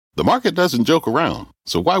The market doesn't joke around,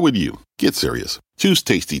 so why would you? Get serious. Choose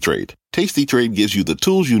Tasty Trade. Tasty Trade gives you the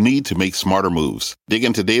tools you need to make smarter moves. Dig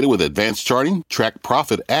into data with advanced charting, track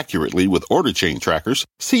profit accurately with order chain trackers,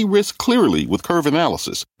 see risk clearly with curve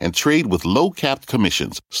analysis, and trade with low-capped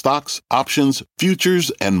commissions, stocks, options,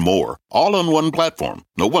 futures, and more. All on one platform.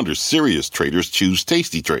 No wonder serious traders choose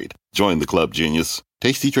Tasty Trade. Join the club, genius.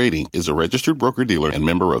 Tasty Trading is a registered broker-dealer and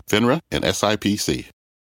member of FINRA and SIPC.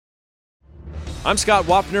 I'm Scott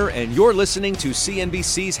Wapner, and you're listening to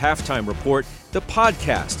CNBC's Halftime Report, the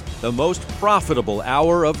podcast, the most profitable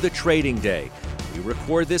hour of the trading day. We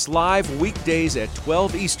record this live weekdays at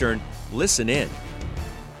 12 Eastern. Listen in.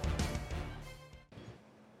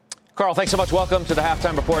 Carl, thanks so much. Welcome to the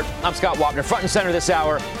Halftime Report. I'm Scott Wapner. Front and center this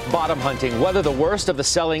hour, bottom hunting. Whether the worst of the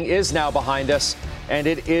selling is now behind us, and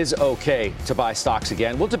it is okay to buy stocks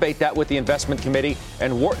again. We'll debate that with the investment committee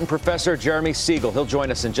and Wharton professor Jeremy Siegel. He'll join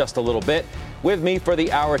us in just a little bit. With me for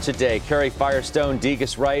the hour today, Carrie Firestone,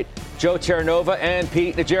 Degas Wright, Joe Terranova, and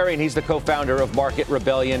Pete Najarian. He's the co-founder of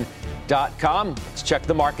MarketRebellion.com. Let's check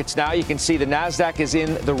the markets now. You can see the NASDAQ is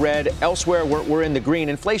in the red. Elsewhere, we're in the green.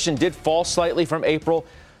 Inflation did fall slightly from April.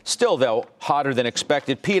 Still, though, hotter than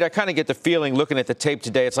expected. Pete, I kind of get the feeling looking at the tape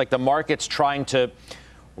today, it's like the market's trying to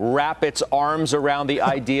wrap its arms around the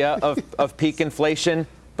idea of peak inflation,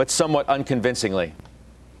 but somewhat unconvincingly.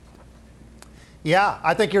 Yeah,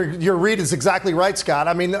 I think your read is exactly right, Scott.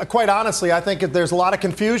 I mean, quite honestly, I think there's a lot of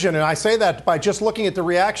confusion, and I say that by just looking at the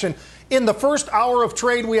reaction. In the first hour of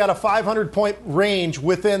trade, we had a 500-point range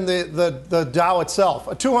within the Dow itself,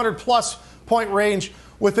 a 200-plus point range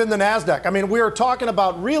within the NASDAQ. I mean, we are talking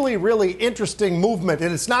about really, really interesting movement,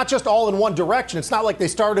 and it's not just all in one direction. It's not like they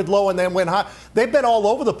started low and then went high. They've been all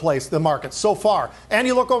over the place, the markets, so far. And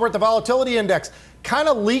you look over at the volatility index, kind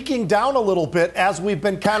of leaking down a little bit as we've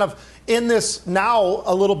been kind of in this now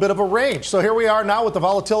a little bit of a range. So here we are now with the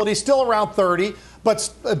volatility still around 30,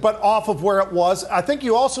 but off of where it was. I think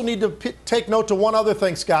you also need to take note to one other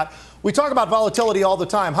thing, Scott. We talk about volatility all the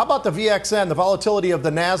time. How about the VXN, the volatility of the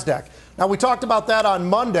NASDAQ? Now, we talked about that on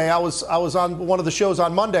Monday. I was on one of the shows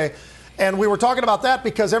on Monday, and we were talking about that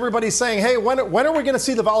because everybody's saying, hey, when are we going to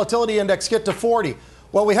see the volatility index get to 40?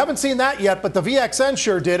 Well, we haven't seen that yet, but the VXN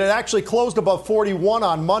sure did. It actually closed above 41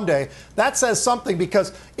 on Monday. That says something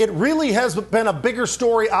because it really has been a bigger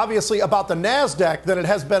story, obviously, about the NASDAQ than it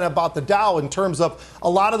has been about the Dow in terms of a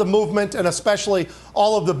lot of the movement and especially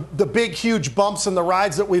all of the big, huge bumps and the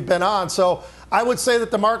rides that we've been on. So I would say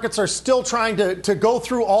that the markets are still trying to go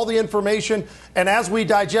through all the information. And as we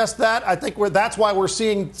digest that, I think that's why we're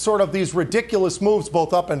seeing sort of these ridiculous moves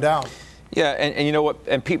both up and down. Yeah, and you know what?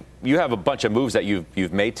 And Pete, you have a bunch of moves that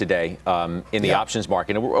you've made today in the options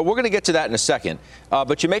market. And we're going to get to that in a second.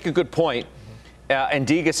 But you make a good point. And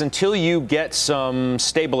Degas, until you get some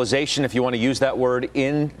stabilization, if you want to use that word,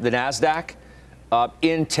 in the NASDAQ,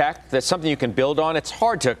 in tech, that's something you can build on. It's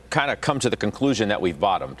hard to kind of come to the conclusion that we've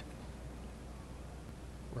bottomed.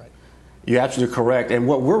 You're absolutely correct. And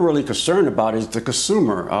what we're really concerned about is the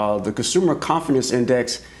consumer. The consumer confidence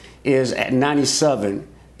index is at 97.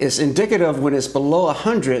 It's indicative when it's below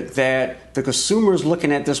 100 that the consumer is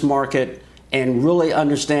looking at this market and really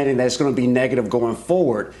understanding that it's going to be negative going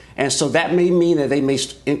forward. And so that may mean that they may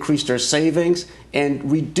increase their savings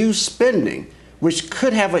and reduce spending, which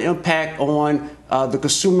could have an impact on the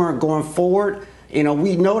consumer going forward. You know,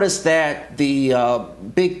 we noticed that the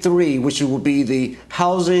big three, which will be the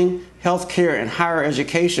housing, healthcare, and higher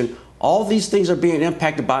education, all these things are being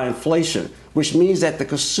impacted by inflation, which means that the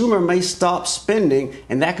consumer may stop spending,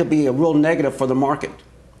 and that could be a real negative for the market.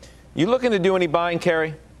 You looking to do any buying,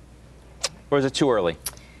 Carrie? Or is it too early?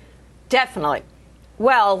 Definitely.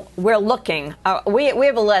 Well, we're looking. We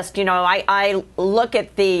have a list. You know, I look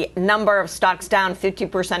at the number of stocks down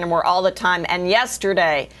 50% or more all the time. And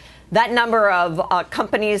yesterday, that number of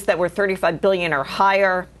companies that were $35 billion or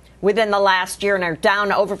higher within the last year and are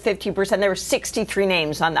down over 50%. There were 63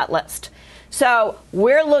 names on that list. So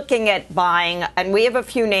we're looking at buying, and we have a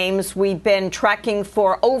few names we've been tracking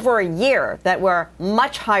for over a year that were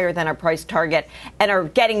much higher than our price target and are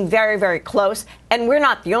getting very, very close. And we're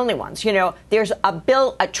not the only ones. You know, there's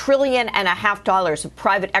 $1.5 trillion of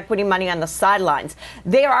private equity money on the sidelines.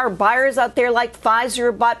 There are buyers out there like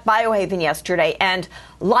Pfizer bought Biohaven yesterday, and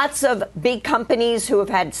lots of big companies who have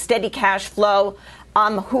had steady cash flow,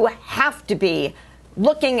 who have to be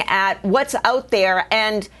looking at what's out there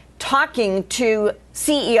and talking to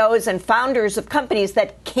CEOs and founders of companies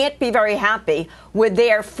that can't be very happy with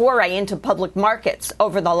their foray into public markets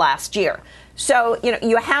over the last year. So, you know,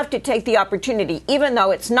 you have to take the opportunity, even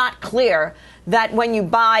though it's not clear that when you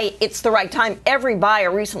buy, it's the right time. Every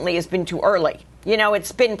buyer recently has been too early.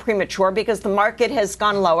 It's been premature because the market has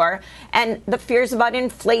gone lower, and the fears about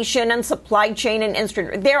inflation and supply chain and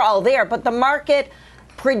instrument, they're all there. But the market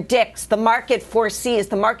predicts, the market foresees,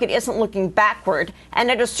 the market isn't looking backward.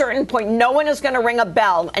 And at a certain point, no one is going to ring a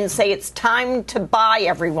bell and say it's time to buy,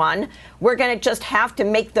 everyone. We're going to just have to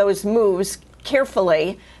make those moves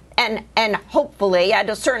carefully. And hopefully, at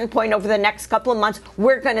a certain point over the next couple of months,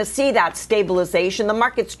 we're going to see that stabilization. The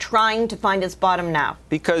market's trying to find its bottom now.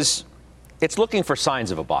 Because it's looking for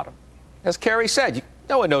signs of a bottom. As Carrie said,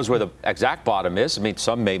 no one knows where the exact bottom is. I mean,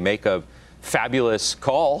 some may make a fabulous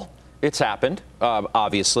call. It's happened,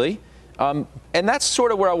 obviously. And that's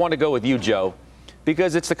sort of where I want to go with you, Joe,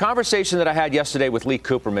 because it's the conversation that I had yesterday with Lee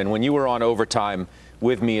Cooperman when you were on Overtime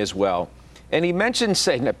with me as well. And he mentioned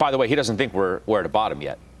saying, by the way, he doesn't think we're at a bottom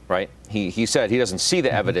yet. Right? He said he doesn't see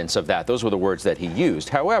the evidence of that. Those were the words that he used.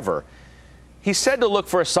 However, he said to look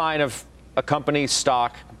for a sign of a company's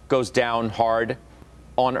stock goes down hard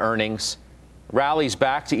on earnings, rallies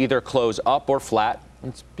back to either close up or flat.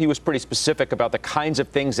 He was pretty specific about the kinds of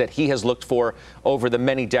things that he has looked for over the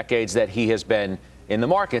many decades that he has been in the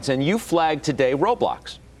markets. And you flagged today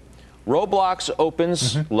Roblox. Roblox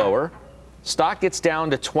opens lower. Stock gets down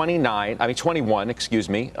to 21,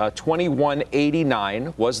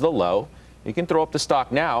 21.89 was the low. You can throw up the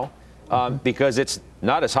stock now because it's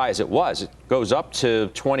not as high as it was. It goes up to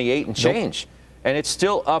 28 and change, and it's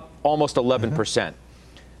still up almost 11%.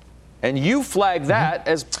 And you flagged that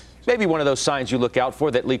as maybe one of those signs you look out for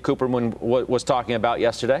that Lee Cooperman was talking about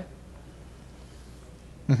yesterday.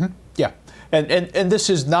 Yeah. And this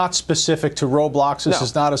is not specific to Roblox. This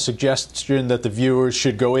is not a suggestion that the viewers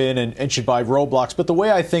should go in and should buy Roblox. But the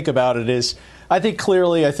way I think about it is, I think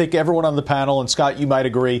everyone on the panel, and Scott, you might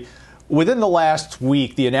agree, within the last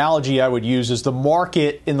week, the analogy I would use is the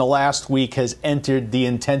market in the last week has entered the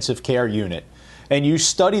intensive care unit. And you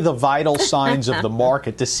study the vital signs of the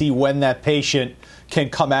market to see when that patient can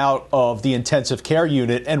come out of the intensive care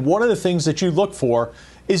unit. And one of the things that you look for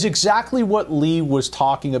is exactly what Lee was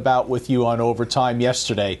talking about with you on Overtime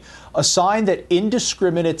yesterday. A sign that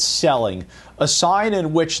indiscriminate selling, a sign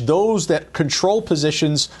in which those that control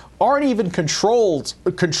positions aren't even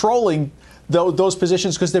controlling those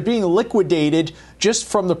positions because they're being liquidated just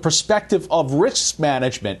from the perspective of risk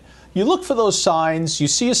management. You look for those signs. You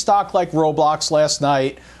see a stock like Roblox last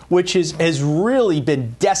night, which has really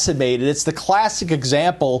been decimated. It's the classic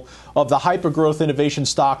example of the hypergrowth innovation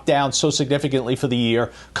stock down so significantly for the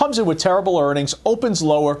year. Comes in with terrible earnings, opens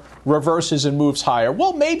lower, reverses and moves higher.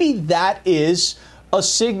 Well, maybe that is a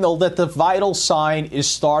signal that the vital sign is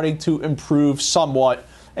starting to improve somewhat.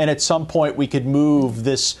 And at some point, we could move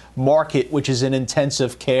this market, which is in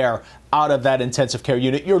intensive care, out of that intensive care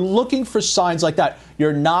unit. You're looking for signs like that.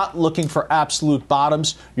 You're not looking for absolute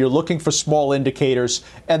bottoms. You're looking for small indicators.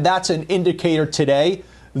 And that's an indicator today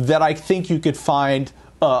that I think you could find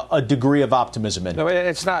a degree of optimism in. No,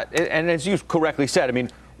 it's not. And as you correctly said, I mean,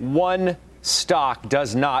 one stock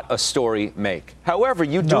does not a story make. However,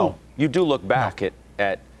 you do look back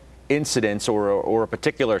at incidents or a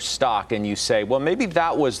particular stock and you say, well, maybe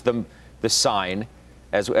that was the sign,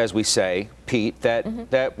 as we say, Pete,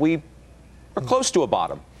 that we are close to a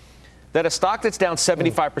bottom. That a stock that's down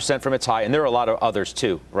 75% from its high, and there are a lot of others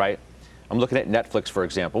too, right? I'm looking at Netflix, for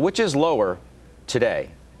example, which is lower today.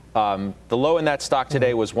 The low in that stock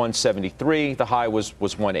today was 173. The high was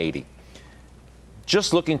 180.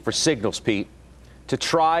 Just looking for signals, Pete, to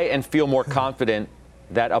try and feel more confident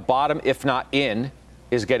that a bottom, if not in,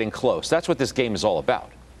 is getting close. That's what this game is all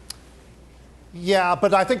about. Yeah,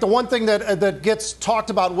 but I think the one thing that gets talked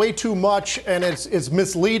about way too much and is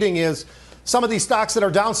misleading is some of these stocks that are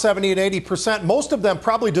down 70 and 80%, most of them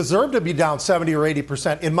probably deserve to be down 70 or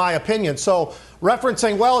 80%, in my opinion. So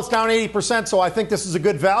referencing, well, it's down 80%, so I think this is a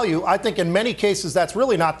good value. I think in many cases that's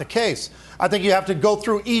really not the case. I think you have to go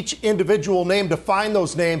through each individual name to find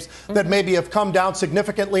those names that maybe have come down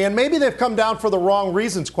significantly, and maybe they've come down for the wrong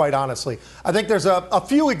reasons, quite honestly. I think there's a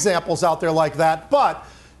few examples out there like that, but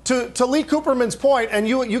to Lee Cooperman's point, and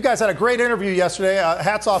you guys had a great interview yesterday,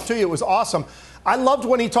 hats off to you, it was awesome. I loved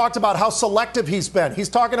when he talked about how selective he's been. He's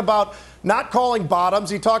talking about not calling bottoms.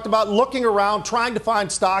 He talked about looking around, trying to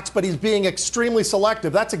find stocks, but he's being extremely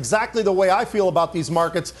selective. That's exactly the way I feel about these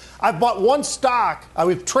markets. I've bought one stock.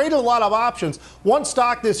 We've traded a lot of options. One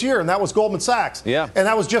stock this year, and that was Goldman Sachs. Yeah. And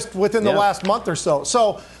that was just within the last month or so.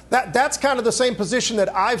 So that's kind of the same position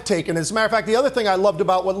that I've taken. As a matter of fact, the other thing I loved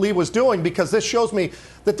about what Lee was doing, because this shows me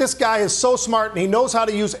that this guy is so smart and he knows how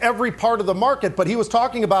to use every part of the market, but he was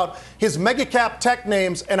talking about his mega cap tech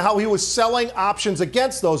names and how he was selling options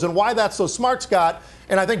against those and why that's so smart, Scott.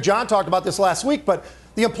 And I think John talked about this last week, but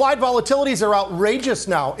The implied volatilities are outrageous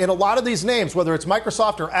now in a lot of these names, whether it's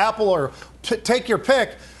Microsoft or Apple or take your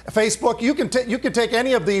pick. Facebook, you can take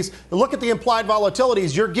any of these. Look at the implied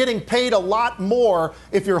volatilities. You're getting paid a lot more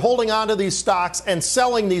if you're holding on to these stocks and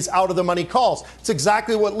selling these out-of-the-money calls. It's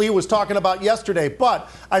exactly what Lee was talking about yesterday. But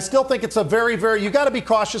I still think it's a very, you got to be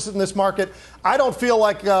cautious in this market. I don't feel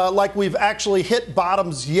like we've actually hit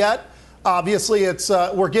bottoms yet. Obviously,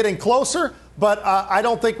 we're getting closer, but I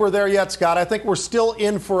don't think we're there yet, Scott. I think we're still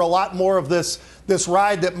in for a lot more of this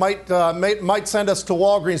ride that might send us to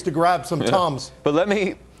Walgreens to grab some Tums. But let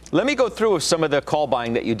me go through some of the call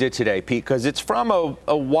buying that you did today, Pete, because it's from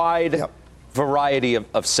a wide variety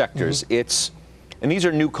of sectors. And these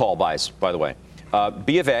are new call buys, by the way.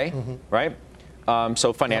 B of A, right?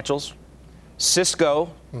 So financials,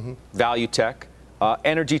 Cisco, value tech,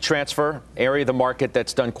 energy transfer, area of the market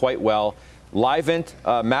that's done quite well, Livent,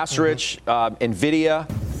 Macerich, NVIDIA,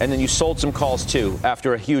 and then you sold some calls too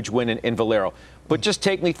after a huge win in Valero. But just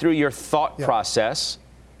take me through your thought process.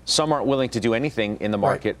 Some aren't willing to do anything in the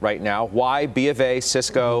market right now. Why B of A,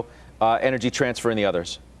 Cisco, Energy Transfer, and the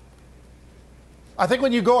others? I think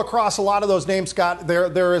when you go across a lot of those names, Scott,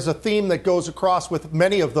 there is a theme that goes across with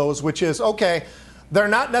many of those, which is, okay, they're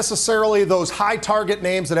not necessarily those high target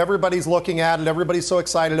names that everybody's looking at and everybody's so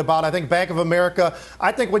excited about. I think Bank of America,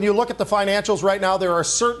 I think when you look at the financials right now, there are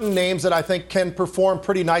certain names that I think can perform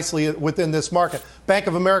pretty nicely within this market. Bank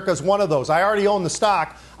of America is one of those. I already own the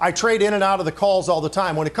stock. I trade in and out of the calls all the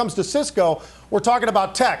time. When it comes to Cisco, we're talking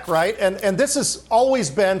about tech, right? And this has always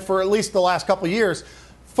been, for at least the last couple of years,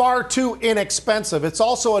 far too inexpensive. It's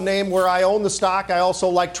also a name where I own the stock. I also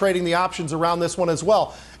like trading the options around this one as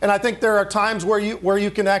well. And I think there are times where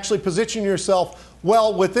you can actually position yourself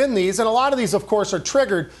well within these. And a lot of these, of course, are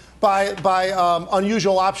triggered by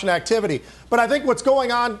unusual option activity. But I think what's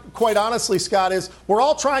going on, quite honestly, Scott, is we're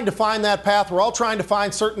all trying to find that path. We're all trying to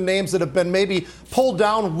find certain names that have been maybe pulled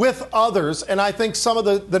down with others. And I think some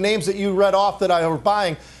of the names that you read off that I were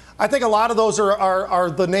buying, I think a lot of those are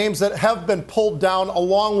the names that have been pulled down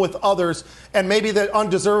along with others, and maybe that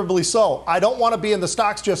undeservedly so. I don't want to be in the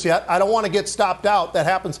stocks just yet. I don't want to get stopped out. That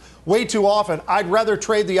happens way too often. I'd rather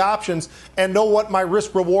trade the options and know what my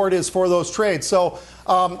risk reward is for those trades. So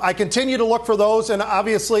I continue to look for those, and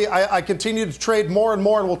obviously I continue to trade more and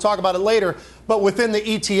more, and we'll talk about it later, but within the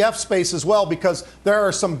ETF space as well, because there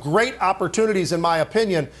are some great opportunities, in my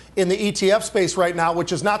opinion, in the ETF space right now,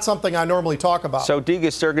 which is not something I normally talk about. So,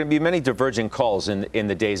 Degas, there are going to be many diverging calls in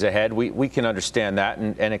the days ahead. We can understand that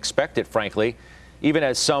and expect it, frankly, even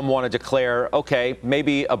as some want to declare, okay,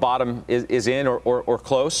 maybe a bottom is in or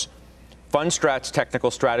close. FundStrat's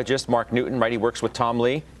technical strategist, Mark Newton, right, he works with Tom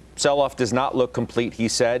Lee. Sell-off does not look complete, he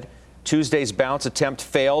said. Tuesday's bounce attempt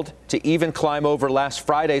failed to even climb over last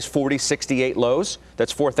Friday's 4068 lows.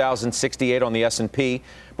 That's 4,068 on the S&P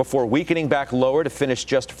before weakening back lower to finish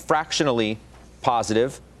just fractionally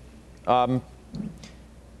positive. What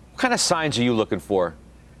kind of signs are you looking for,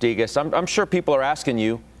 Degas? I'm sure people are asking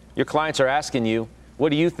you, your clients are asking you, what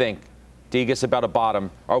do you think, Degas, about a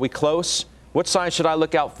bottom? Are we close? What signs should I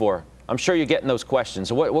look out for? I'm sure you're getting those questions.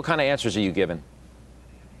 So what kind of answers are you giving?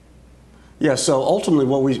 Yeah, so ultimately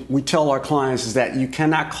what we tell our clients is that you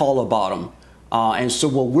cannot call a bottom. And so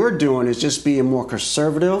what we're doing is just being more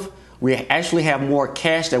conservative. We actually have more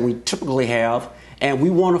cash than we typically have, and we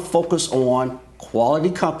want to focus on quality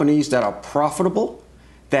companies that are profitable,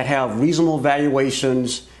 that have reasonable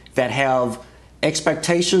valuations, that have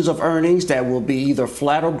expectations of earnings that will be either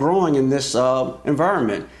flat or growing in this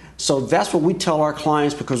environment. So that's what we tell our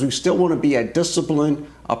clients, because we still want to be a disciplined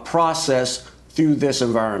process through this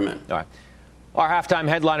environment. All right. Our halftime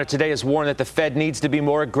headliner today has warned that the Fed needs to be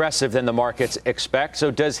more aggressive than the markets expect. So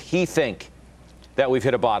does he think that we've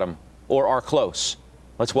hit a bottom or are close?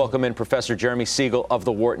 Let's welcome in Professor Jeremy Siegel of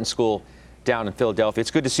the Wharton School down in Philadelphia.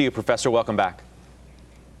 It's good to see you, Professor. Welcome back.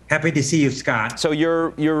 Happy to see you, Scott. So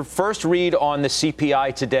your first read on the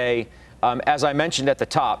CPI today, as I mentioned at the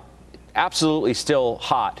top, absolutely still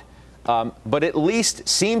hot, but at least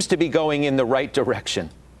seems to be going in the right direction.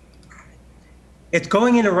 It's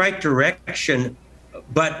going in the right direction,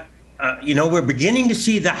 but we're beginning to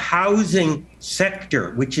see the housing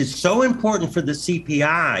sector, which is so important for the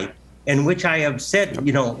CPI, and which I have said,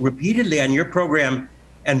 repeatedly on your program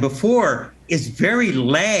and before, is very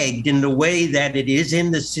lagged in the way that it is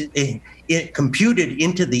computed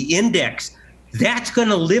into the index. That's going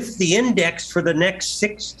to lift the index for the next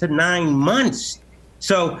 6 to 9 months.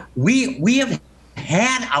 So we have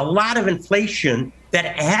had a lot of inflation that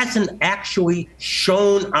hasn't actually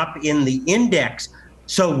shown up in the index.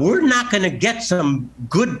 So we're not going to get some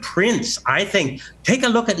good prints, I think. Take a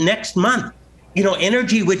look at next month.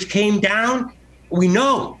 Energy, which came down, we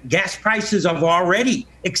know gas prices have already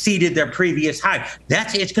exceeded their previous high.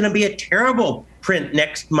 It's going to be a terrible print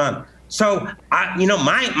next month. So,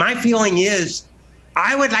 my feeling is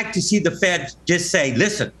I would like to see the Fed just say,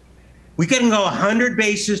 listen, we can go 100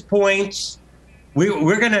 basis points.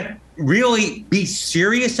 We're going to really be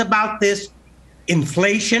serious about this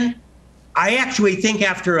inflation. I actually think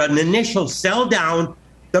after an initial sell down,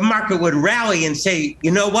 the market would rally and say,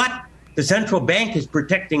 you know what? The central bank is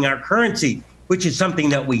protecting our currency, which is something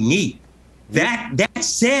that we need. That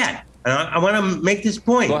said, I want to make this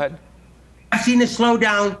point. Go ahead. I've seen a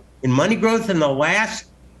slowdown in money growth in the last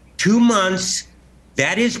 2 months.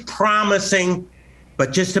 That is promising,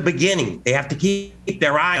 but just the beginning. They have to keep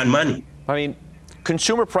their eye on money. I mean,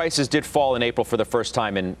 consumer prices did fall in April for the first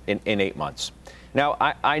time in 8 months. Now,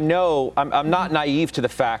 I know I'm not naive to the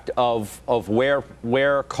fact of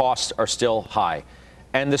where costs are still high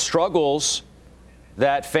and the struggles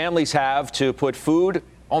that families have to put food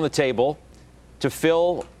on the table, to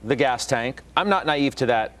fill the gas tank. I'm not naive to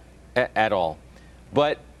that at all.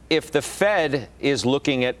 But if the Fed is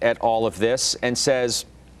looking at all of this and says,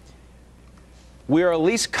 we are at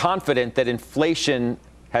least confident that inflation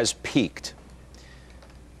has peaked,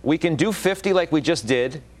 we can do 50 like we just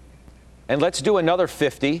did, and let's do another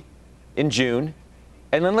 50 in June,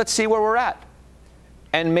 and then let's see where we're at.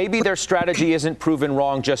 And maybe their strategy isn't proven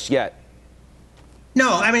wrong just yet. No,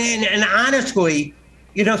 I mean, and honestly,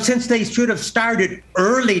 since they should have started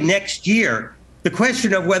early next year, the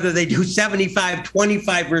question of whether they do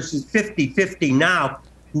 75-25 versus 50-50 now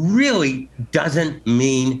really doesn't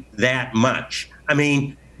mean that much. I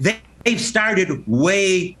mean, they've started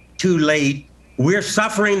way too late. We're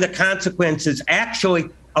suffering the consequences, actually,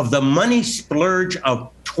 of the money splurge of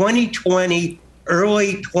 2020,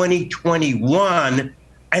 early 2021.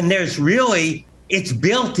 And it's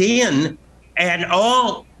built in. And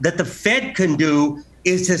all that the Fed can do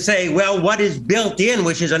is to say, well, what is built in,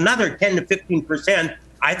 which is another 10 to 15%,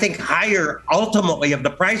 I think higher ultimately of the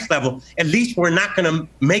price level. At least we're not going to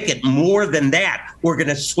make it more than that. We're going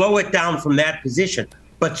to slow it down from that position.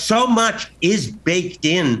 But so much is baked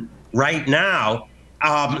in right now.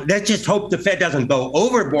 Let's just hope the Fed doesn't go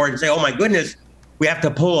overboard and say, oh, my goodness, we have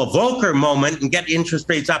to pull a Volcker moment and get interest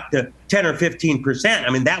rates up to 10 or 15%. I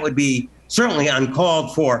mean, that would be certainly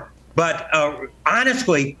uncalled for. But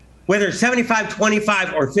honestly, whether it's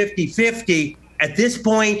 75-25 or 50-50, at this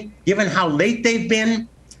point, given how late they've been,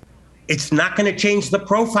 it's not going to change the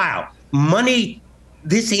profile. Money,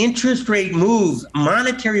 this interest rate move,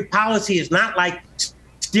 monetary policy is not like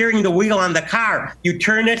steering the wheel on the car. You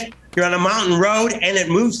turn it, you're on a mountain road, and it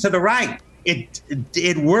moves to the right.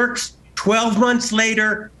 It works 12 months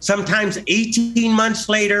later, sometimes 18 months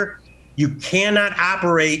later. You cannot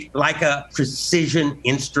operate like a precision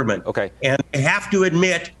instrument. Okay. And I have to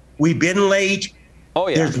admit, we've been late. Oh,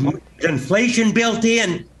 yeah. There's inflation built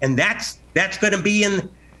in, and that's going to be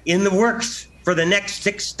in the works for the next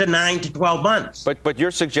 6 to 9 to 12 months. But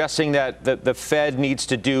you're suggesting that the Fed needs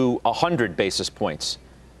to do 100 basis points.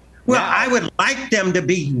 Well, now, I would like them to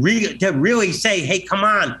really say, hey, come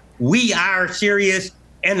on, we are serious.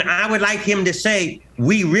 And I would like him to say,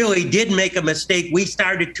 we really did make a mistake. We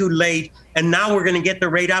started too late, and now we're going to get the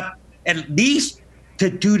rate up at least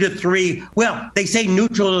to 2 to 3. Well, they say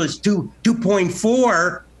neutral is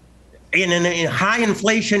 2.4 in a high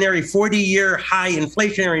inflationary, 40-year high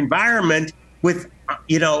inflationary environment with,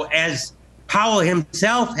 as Powell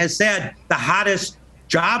himself has said, the hottest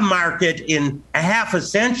job market in a half a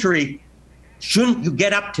century. Shouldn't you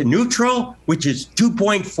get up to neutral, which is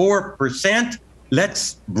 2.4%?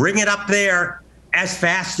 Let's bring it up there as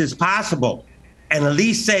fast as possible and at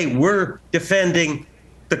least say we're defending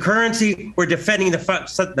the currency, we're defending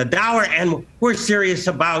the dollar, and we're serious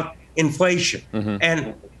about inflation. Mm-hmm.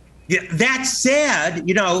 And that said,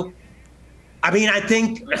 I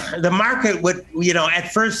think the market would,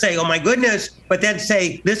 at first say, oh, my goodness, but then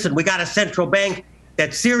say, listen, we got a central bank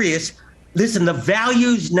that's serious. Listen, the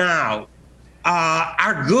values now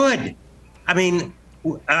are good. I mean,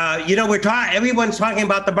 everyone's talking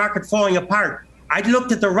about the market falling apart. I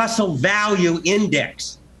looked at the Russell Value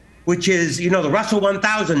Index, which is, the Russell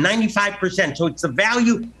 1000, 95%. So it's the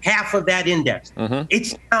value half of that index. Mm-hmm.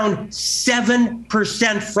 It's down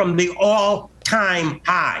 7% from the all-time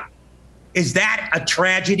high. Is that a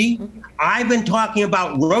tragedy? I've been talking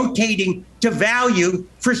about rotating to value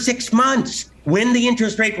for 6 months. When the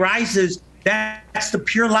interest rate rises, that's the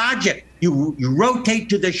pure logic. You rotate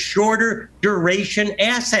to the shorter duration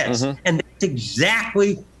assets. Mm-hmm. And that's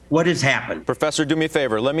exactly what has happened. Professor, do me a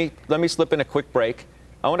favor. Let me slip in a quick break.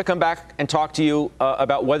 I want to come back and talk to you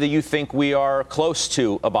about whether you think we are close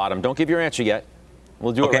to a bottom. Don't give your answer yet.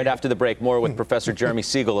 We'll do it right after the break. More with Professor Jeremy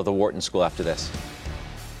Siegel of the Wharton School after this.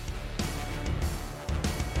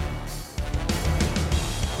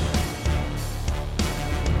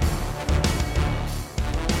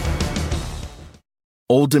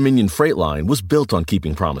 Old Dominion Freight Line was built on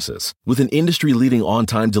keeping promises. With an industry-leading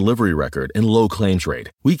on-time delivery record and low claims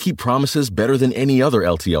rate, we keep promises better than any other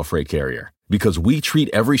LTL freight carrier because we treat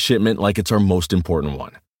every shipment like it's our most important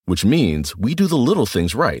one, which means we do the little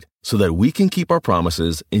things right so that we can keep our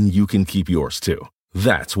promises and you can keep yours too.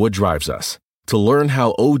 That's what drives us. To learn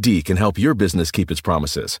how OD can help your business keep its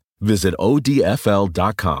promises, visit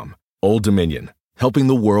odfl.com. Old Dominion, helping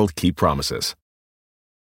the world keep promises.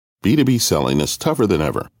 B2B selling is tougher than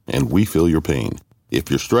ever, and we feel your pain.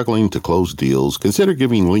 If you're struggling to close deals, consider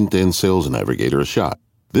giving LinkedIn Sales Navigator a shot.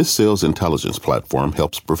 This sales intelligence platform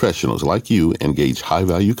helps professionals like you engage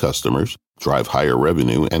high-value customers, drive higher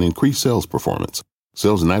revenue, and increase sales performance.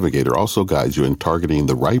 Sales Navigator also guides you in targeting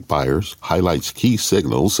the right buyers, highlights key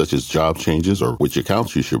signals such as job changes or which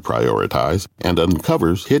accounts you should prioritize, and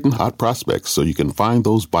uncovers hidden hot prospects so you can find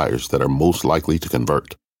those buyers that are most likely to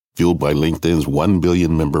convert. Fueled by LinkedIn's 1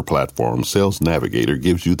 billion member platform, Sales Navigator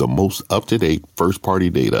gives you the most up-to-date first-party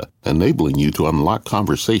data, enabling you to unlock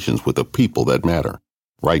conversations with the people that matter.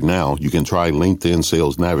 Right now, you can try LinkedIn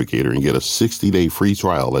Sales Navigator and get a 60-day free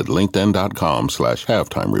trial at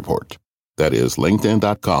linkedin.com/halftime report. That is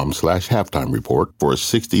linkedin.com/halftime report for a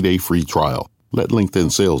 60-day free trial. Let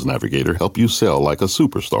LinkedIn Sales Navigator help you sell like a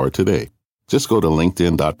superstar today. Just go to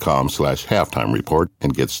linkedin.com/halftime report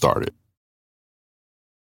and get started.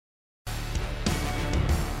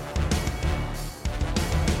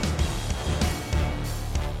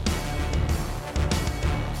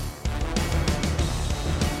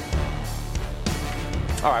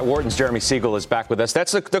 All right, Wharton's Jeremy Siegel is back with us.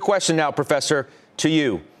 That's the question now, Professor, to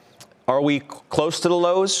you. Are we close to the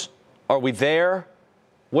lows? Are we there?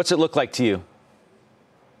 What's it look like to you?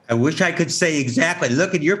 I wish I could say exactly.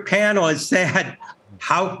 Look at your panel and said,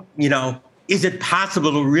 how, is it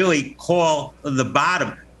possible to really call the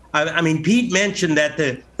bottom? I mean, Pete mentioned that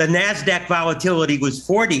the NASDAQ volatility was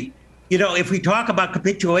 40. If we talk about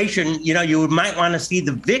capitulation, you might want to see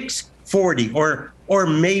the VIX 40 or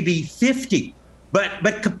maybe 50.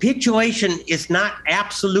 But capitulation is not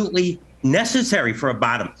absolutely necessary for a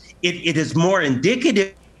bottom. It is more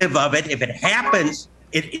indicative of it. If it happens,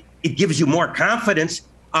 it gives you more confidence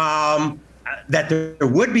that there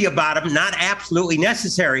would be a bottom, not absolutely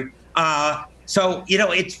necessary. So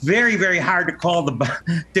it's very, very hard to call the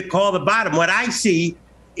bottom. What I see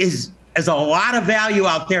is a lot of value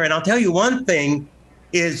out there, and I'll tell you one thing.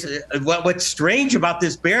 Is what's strange about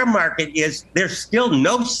this bear market is there's still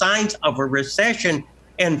no signs of a recession,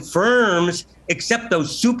 and firms, except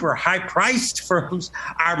those super high-priced firms,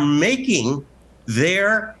 are making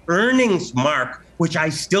their earnings mark, which I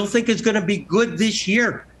still think is going to be good this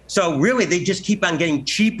year. So really, they just keep on getting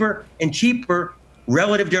cheaper and cheaper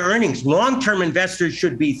relative to earnings. Long-term investors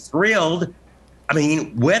should be thrilled. I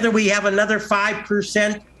mean, whether we have another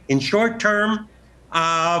 5% in short term,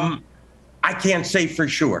 I can't say for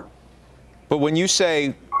sure. But when you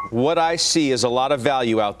say what I see is a lot of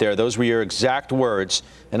value out there, those were your exact words.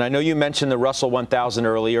 And I know you mentioned the Russell 1000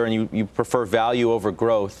 earlier, and you prefer value over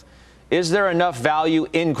growth. Is there enough value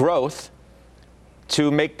in growth to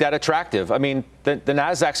make that attractive? I mean, the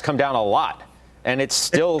NASDAQ's come down a lot, and it's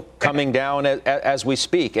still coming down as we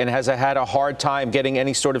speak, and has had a hard time getting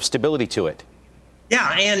any sort of stability to it.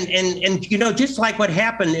 Yeah, and just like what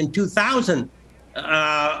happened in 2000,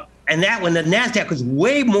 and that when the NASDAQ was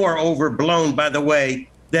way more overblown, by the way,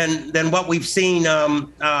 than what we've seen currently.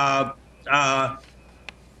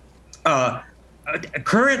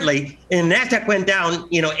 And NASDAQ went down,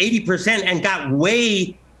 80% and got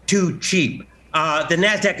way too cheap. The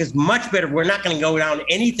NASDAQ is much better. We're not going to go down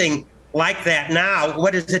anything like that now.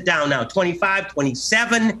 What is it down now? 25,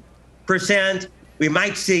 27%. We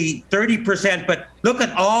might see 30%. But look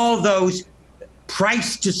at all those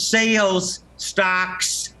price to sales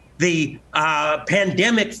stocks. The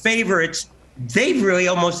pandemic favorites, they've really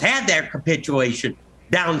almost had their capitulation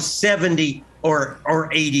down 70 or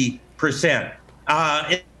 80%.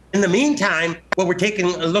 In the meantime, what we're taking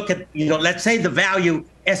a look at, let's say the value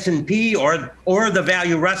S&P or the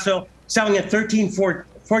value Russell selling at 13,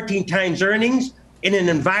 14 times earnings in an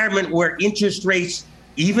environment where interest rates,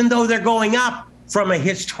 even though they're going up from a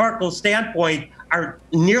historical standpoint, are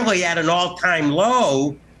nearly at an all-time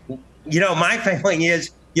low. My feeling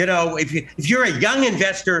is, if you're a young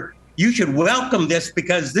investor, you should welcome this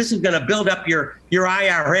because this is going to build up your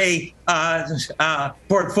IRA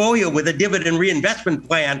portfolio with a dividend reinvestment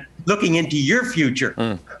plan looking into your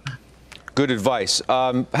future. Good advice.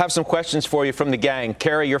 Have some questions for you from the gang.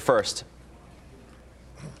 Carrie, you're first.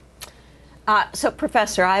 So,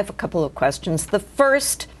 Professor, I have a couple of questions. The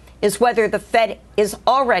first is whether the Fed is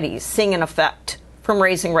already seeing an effect from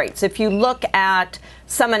raising rates. If you look at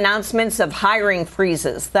some announcements of hiring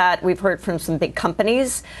freezes that we've heard from some big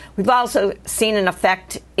companies, we've also seen an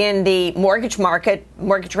effect in the mortgage market.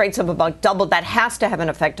 Mortgage rates have about doubled. That has to have an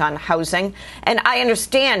effect on housing. And I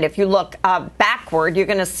understand if you look backward, you're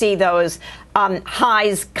going to see those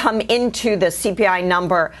highs come into the CPI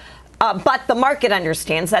number. But the market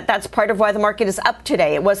understands that. That's part of why the market is up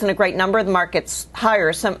today. It wasn't a great number. The market's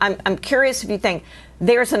higher. So I'm curious if you think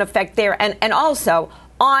there's an effect there. And also,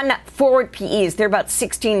 on forward PEs, they're about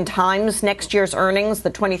 16 times next year's earnings, the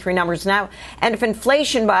 23 numbers now. And if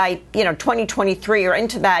inflation by 2023 or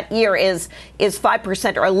into that year is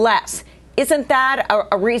 5% or less, isn't that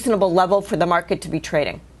a reasonable level for the market to be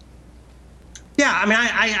trading? Yeah, I mean,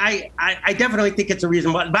 I definitely think it's a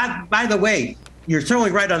reasonable. By the way, you're certainly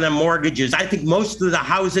right on the mortgages. I think most of the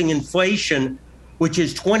housing inflation, which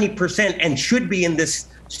is 20% and should be in this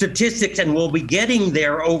statistics and we'll be getting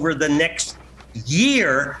there over the next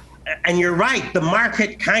year. And you're right, the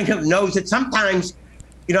market kind of knows it. Sometimes,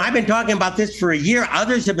 I've been talking about this for a year.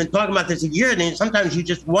 Others have been talking about this a year. And sometimes you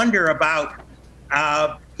just wonder about,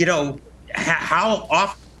 how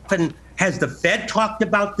often has the Fed talked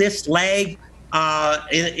about this lag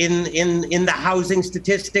in the housing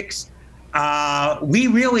statistics? We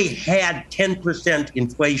really had 10%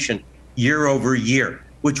 inflation year over year,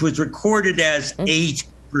 which was recorded as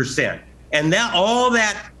 8%. And all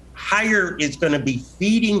that higher is going to be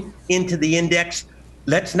feeding into the index.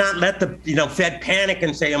 Let's not let the Fed panic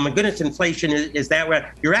and say, oh, my goodness, inflation is that right?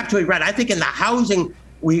 You're absolutely right. I think in the housing,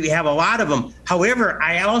 we have a lot of them. However,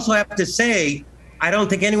 I also have to say, I don't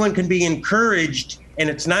think anyone can be encouraged, and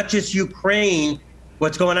it's not just Ukraine,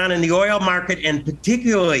 what's going on in the oil market, and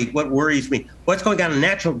particularly what worries me, what's going on in the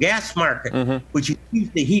natural gas market, which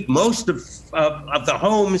used to heat most of the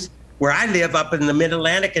homes where I live up in the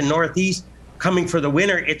Mid-Atlantic and Northeast. Coming for the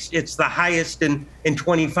winter, it's the highest in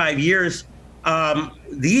 25 years.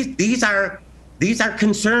 These are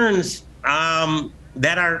concerns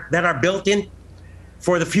that are built in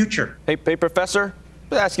for the future. Hey, Professor,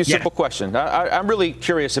 let me ask you a simple question. I'm really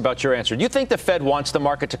curious about your answer. Do you think the Fed wants the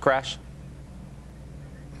market to crash?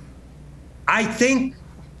 I think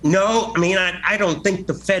no. I mean, I don't think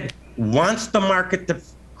the Fed wants the market to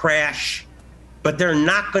crash, but they're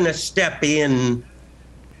not going to step in.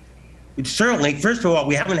 Certainly, first of all,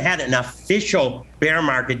 we haven't had an official bear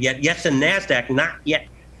market yet. Yes, in NASDAQ, not yet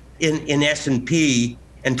in S&P,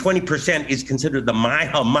 and 20% is considered the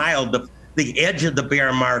mild, the edge of the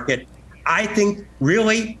bear market. I think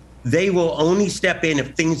really they will only step in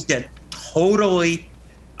if things get totally,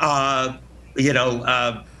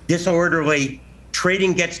 disorderly.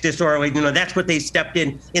 Trading gets disorderly. That's what they stepped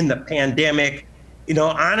in the pandemic.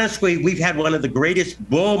 Honestly, we've had one of the greatest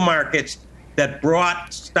bull markets that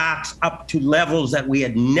brought stocks up to levels that we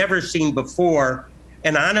had never seen before.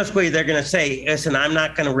 And honestly, they're going to say, listen, I'm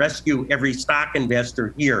not going to rescue every stock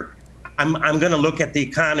investor here. I'm going to look at the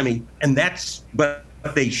economy. And that's what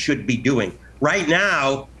they should be doing. Right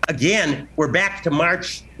now, again, we're back to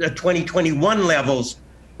March 2021 levels.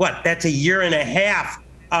 That's a year and a half.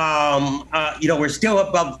 We're still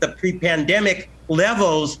above the pre-pandemic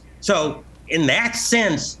levels. So in that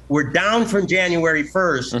sense, we're down from January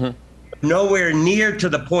 1st. Nowhere near to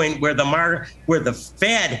the point where the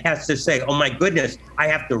Fed has to say, oh, my goodness, I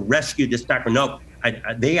have to rescue this stock. No,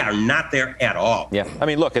 they are not there at all. Yeah. I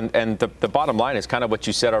mean, look, and the bottom line is kind of what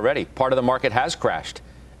you said already. Part of the market has crashed.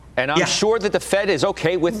 And I'm sure that the Fed is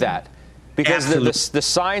OK with that, because the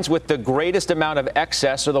signs with the greatest amount of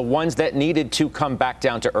excess are the ones that needed to come back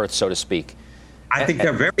down to earth, so to speak. I think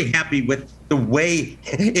they're very happy with the way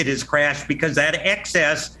it has crashed, because that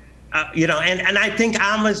excess and I think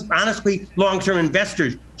honestly, long-term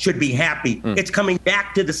investors should be happy. It's coming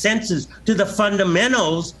back to the senses, to the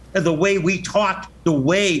fundamentals of the way we talk, the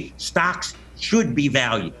way stocks should be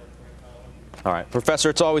valued. All right, Professor,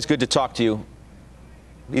 it's always good to talk to you.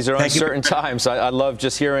 These are uncertain times. I love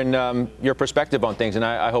just hearing your perspective on things, and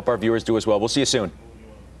I hope our viewers do as well. We'll see you soon.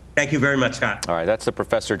 Thank you very much, Scott. All right, that's the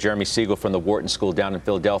Professor Jeremy Siegel from the Wharton School down in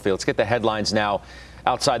Philadelphia. Let's get the headlines now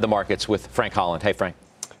outside the markets with Frank Holland. Hey, Frank.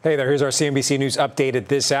 Hey there, here's our CNBC News update at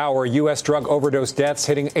this hour. U.S. drug overdose deaths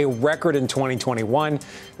hitting a record in 2021.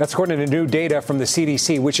 That's according to new data from the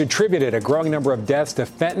CDC, which attributed a growing number of deaths to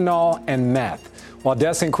fentanyl and meth. While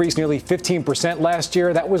deaths increased nearly 15% last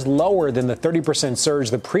year, that was lower than the 30% surge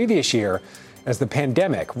the previous year, as the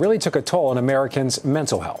pandemic really took a toll on Americans'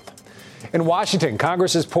 mental health. In Washington,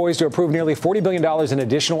 Congress is poised to approve nearly $40 billion in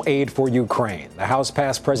additional aid for Ukraine. The House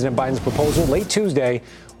passed President Biden's proposal late Tuesday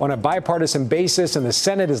on a bipartisan basis, and the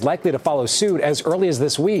Senate is likely to follow suit as early as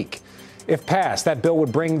this week. If passed, that bill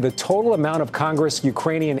would bring the total amount of Congress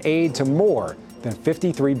Ukrainian aid to more than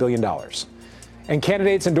 $53 billion. And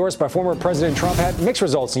candidates endorsed by former President Trump had mixed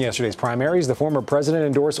results in yesterday's primaries. The former president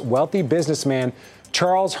endorsed wealthy businessman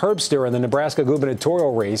Charles Herbster in the Nebraska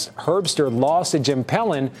gubernatorial race. Herbster lost to Jim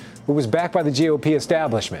Pellin, who was backed by the GOP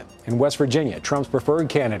establishment. In West Virginia, Trump's preferred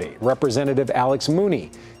candidate, Representative Alex Mooney,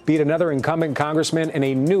 beat another incumbent congressman in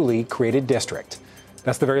a newly created district.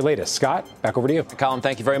 That's the very latest. Scott, back over to you. Colin,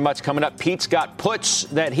 thank you very much. Coming up, Pete's got puts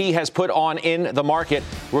that he has put on in the market.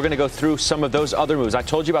 We're going to go through some of those other moves. I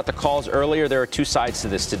told you about the calls earlier. There are two sides to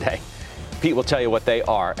this today. Pete will tell you what they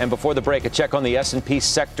are. And before the break, a check on the S&P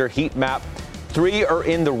sector heat map. 3 are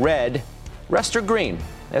in the red. Rest are green.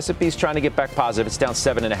 S&P's trying to get back positive. It's down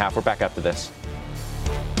 7.5. We're back after this.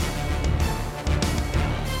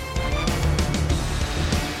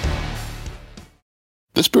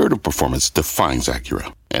 The spirit of performance defines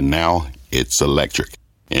Acura, and now it's electric.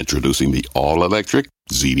 Introducing the all-electric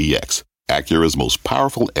ZDX, Acura's most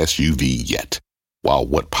powerful SUV yet. While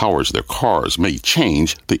what powers their cars may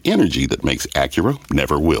change, the energy that makes Acura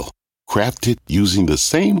never will. Crafted using the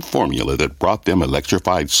same formula that brought them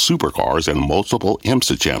electrified supercars and multiple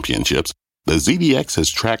IMSA championships, the ZDX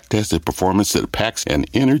has track-tested performance that packs an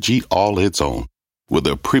energy all its own. With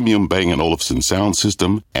a premium Bang & Olufsen sound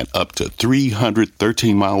system and up to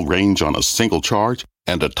 313-mile range on a single charge,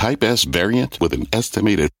 and a Type S variant with an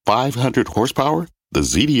estimated 500 horsepower, the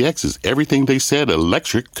ZDX is everything they said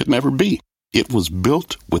electric could never be. It was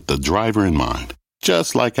built with the driver in mind,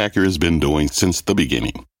 just like Acura's been doing since the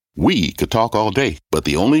beginning. We could talk all day, but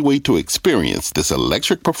the only way to experience this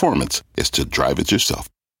electric performance is to drive it yourself.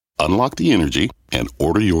 Unlock the energy and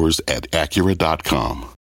order yours at Acura.com.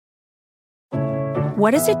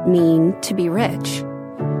 What does it mean to be rich?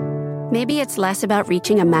 Maybe it's less about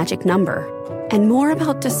reaching a magic number and more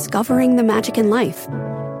about discovering the magic in life.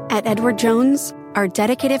 At Edward Jones, our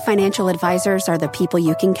dedicated financial advisors are the people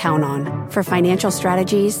you can count on for financial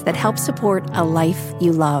strategies that help support a life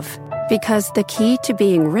you love. Because the key to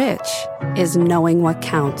being rich is knowing what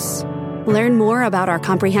counts. Learn more about our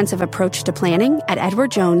comprehensive approach to planning at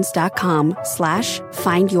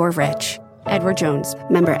edwardjones.com/findyourrich. Edward Jones,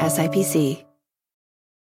 member SIPC.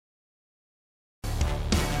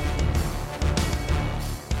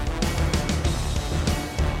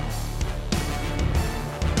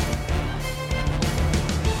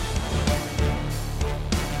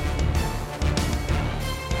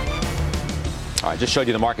 All right, just showed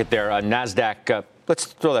you the market there. NASDAQ, let's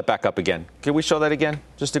throw that back up again. Can we show that again,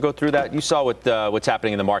 just to go through that? You saw what's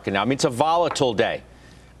happening in the market now. I mean, it's a volatile day.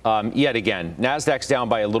 Yet again, NASDAQ's down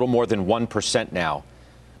by a little more than 1% now.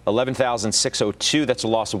 11,602, that's a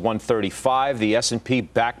loss of 135. The S&P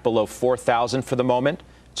back below 4,000 for the moment.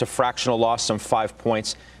 It's a fractional loss, some 5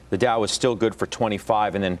 points. The Dow is still good for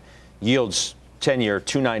 25, and then yields 10-year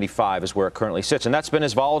 295 is where it currently sits. And that's been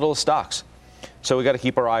as volatile as stocks. So we got to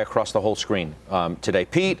keep our eye across the whole screen today.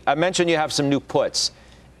 Pete, I mentioned you have some new puts,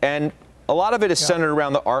 and a lot of it is centered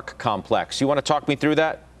around the ARK complex. You want to talk me through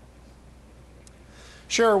that?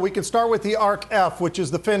 Sure. We can start with the ARK F, which is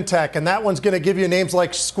the fintech, and that one's going to give you names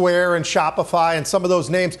like Square and Shopify and some of those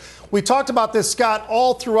names. We talked about this, Scott,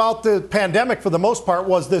 all throughout the pandemic for the most part,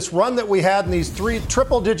 was this run that we had in these 3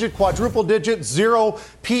 triple-digit, quadruple-digit, zero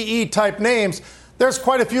PE type names. There's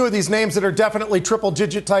quite a few of these names that are definitely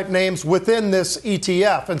triple-digit type names within this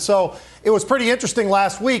ETF. And so it was pretty interesting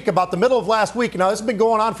last week, about the middle of last week. Now, this has been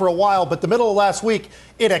going on for a while, but the middle of last week,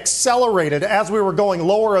 it accelerated as we were going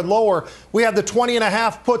lower and lower. We had the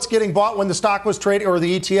 20.5 puts getting bought when the stock was trading, or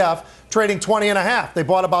the ETF, trading 20.5. They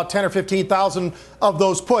bought about 10 or 15,000 of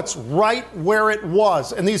those puts right where it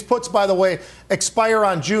was. And these puts, by the way, expire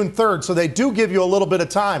on June 3rd, so they do give you a little bit of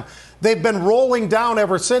time. They've been rolling down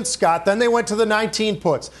ever since, Scott. Then they went to the 19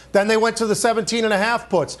 puts. Then they went to the 17.5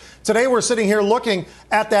 puts. Today we're sitting here looking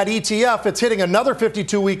at that ETF. It's hitting another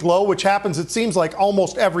 52-week low, which happens, it seems like,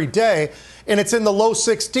 almost every day. And it's in the low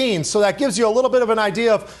 16s. So that gives you a little bit of an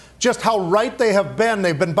idea of just how right they have been.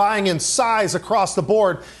 They've been buying in size across the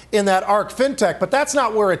board in that ARK fintech. But that's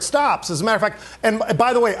not where it stops. As a matter of fact, and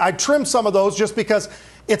by the way, I trimmed some of those just because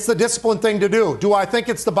It's the disciplined thing to do. Do I think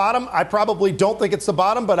it's the bottom? I probably don't think it's the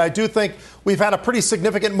bottom, but I do think we've had a pretty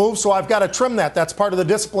significant move, so I've got to trim that. That's part of the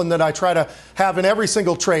discipline that I try to have in every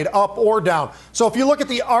single trade, up or down. So if you look at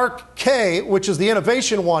the ARK-K, which is the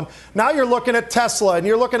innovation one, now you're looking at Tesla, and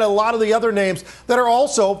you're looking at a lot of the other names that are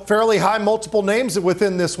also fairly high multiple names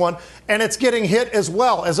within this one, and it's getting hit as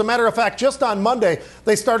well. As a matter of fact, just on Monday,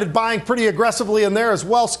 they started buying pretty aggressively in there as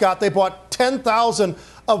well, Scott. They bought 10,000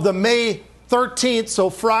 of the May 13th, so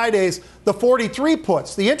Friday's, the 43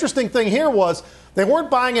 puts. The interesting thing here was they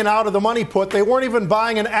weren't buying an out of the money put. They weren't even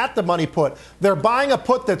buying an at the money put. They're buying a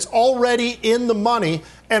put that's already in the money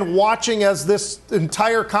and watching as this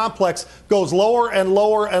entire complex goes lower and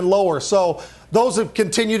lower and lower. So those have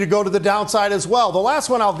continued to go to the downside as well. The last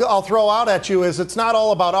one I'll throw out at you is it's not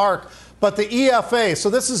all about ARK, but the EFA. So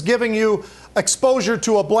this is giving you exposure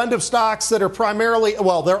to a blend of stocks that are primarily,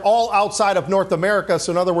 well, they're all outside of North America.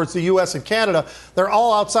 So in other words, the U.S. and Canada, they're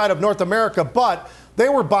all outside of North America, but they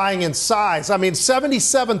were buying in size. I mean,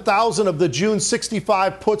 77,000 of the June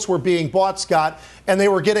 65 puts were being bought, Scott, and they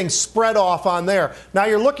were getting spread off on there. Now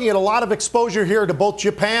you're looking at a lot of exposure here to both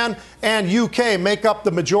Japan and UK make up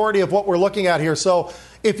the majority of what we're looking at here. So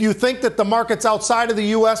if you think that the markets outside of the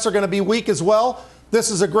U.S. are going to be weak as well,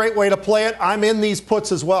 this is a great way to play it. I'm in these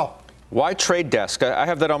puts as well. Why Trade Desk? I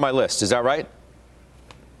have that on my list. Is that right?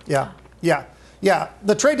 Yeah.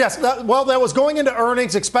 The Trade Desk, that was going into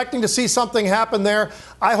earnings, expecting to see something happen there.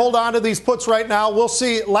 I hold on to these puts right now. We'll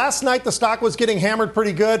see. Last night, the stock was getting hammered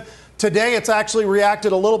pretty good. Today, it's actually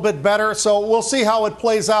reacted a little bit better. So we'll see how it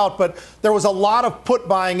plays out. But there was a lot of put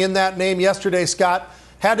buying in that name yesterday, Scott.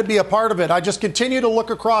 Had to be a part of it. I just continue to look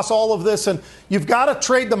across all of this, and you've got to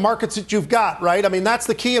trade the markets that you've got, right? I mean, that's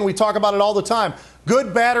the key, and we talk about it all the time.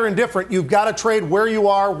 Good, bad, or indifferent, you've got to trade where you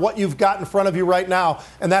are, what you've got in front of you right now,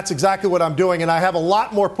 and that's exactly what I'm doing. And I have a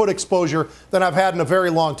lot more put exposure than I've had in a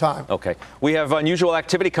very long time. Okay. We have unusual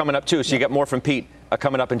activity coming up, too, so you get more from Pete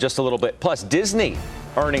coming up in just a little bit. Plus, Disney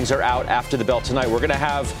earnings are out after the bell tonight. We're going to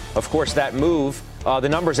have, of course, that move, the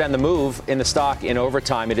numbers and the move in the stock in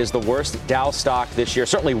overtime. It is the worst Dow stock this year,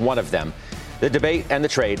 certainly one of them. The debate and the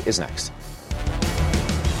trade is next.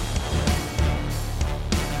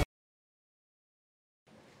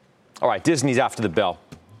 All right, Disney's after the bell.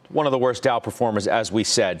 One of the worst Dow performers, as we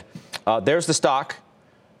said. There's the stock,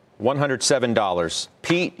 $107.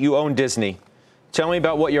 Pete, you own Disney. Tell me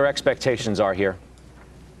about what your expectations are here.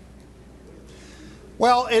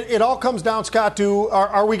 Well, it all comes down, Scott, to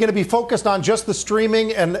are we going to be focused on just the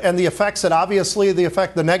streaming and the effects that obviously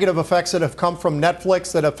the negative effects that have come from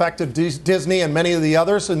Netflix that affected Disney and many of the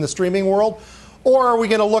others in the streaming world? Or are we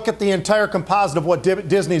going to look at the entire composite of what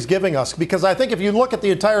Disney's giving us? Because I think if you look at the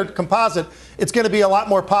entire composite, it's going to be a lot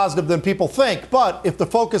more positive than people think. But if the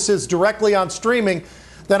focus is directly on streaming,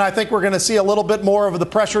 then I think we're going to see a little bit more of the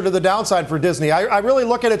pressure to the downside for Disney. I really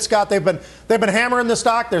look at it, Scott. They've been hammering the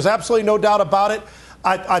stock. There's absolutely no doubt about it.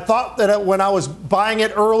 I thought that when I was buying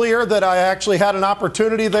it earlier that I actually had an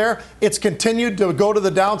opportunity there. It's continued to go to the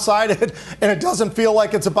downside, and it doesn't feel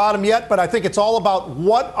like it's a bottom yet. But I think it's all about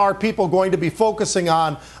what are people going to be focusing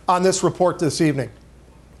on this report this evening.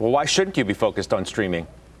 Well, why shouldn't you be focused on streaming?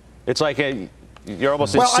 It's like you're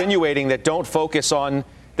almost insinuating that don't focus on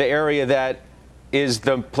the area that is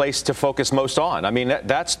the place to focus most on. I mean,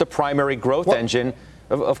 that's the primary growth engine.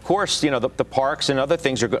 Of course, the parks and other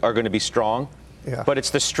things are going to be strong. Yeah. But it's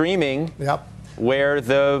the streaming where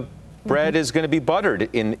the bread is going to be buttered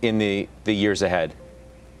in the years ahead.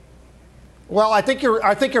 Well, I think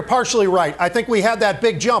you're partially right. I think we had that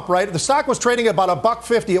big jump, right? The stock was trading at about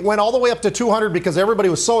 $150. It went all the way up to 200 because everybody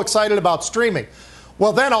was so excited about streaming.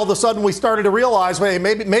 Well, then all of a sudden we started to realize,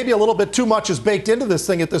 maybe a little bit too much is baked into this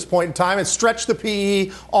thing at this point in time. It stretched the PE,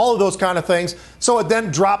 all of those kind of things. So it then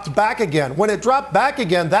dropped back again. When it dropped back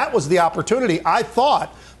again, that was the opportunity, I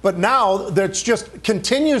thought. But now there's just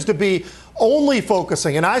continues to be only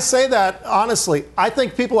focusing. And I say that honestly. I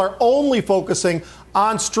think people are only focusing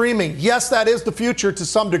on streaming. Yes, that is the future to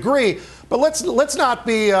some degree. But let's not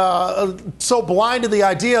be so blind to the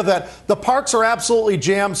idea that the parks are absolutely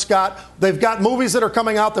jammed, Scott. They've got movies that are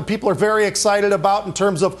coming out that people are very excited about in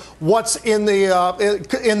terms of what's in the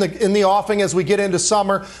offing as we get into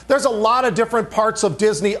summer. There's a lot of different parts of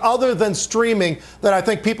Disney other than streaming that I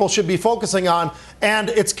think people should be focusing on, and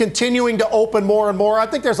it's continuing to open more and more. I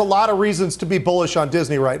think there's a lot of reasons to be bullish on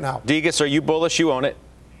Disney right now. Degas, are you bullish? You own it.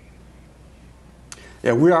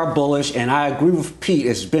 Yeah, we are bullish, and I agree with Pete.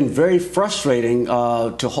 It's been very frustrating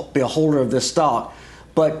to be a holder of this stock.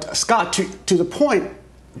 But, Scott, to the point,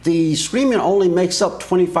 the streaming only makes up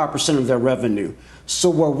 25% of their revenue. So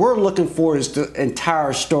what we're looking for is the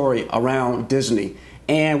entire story around Disney.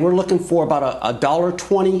 And we're looking for about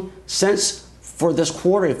 $1.20 for this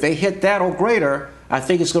quarter. If they hit that or greater, I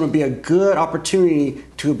think it's going to be a good opportunity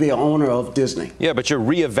to be an owner of Disney. Yeah, but you're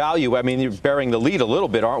reevaluating. I mean, you're bearing the lead a little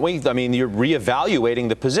bit, aren't we? I mean, you're reevaluating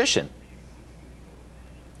the position.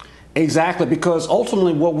 Exactly, because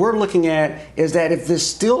ultimately what we're looking at is that if there's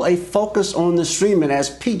still a focus on the streaming, as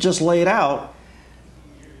Pete just laid out,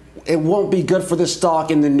 it won't be good for the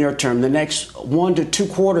stock in the near term. The next 1 to 2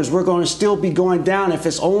 quarters, we're going to still be going down if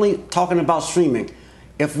it's only talking about streaming.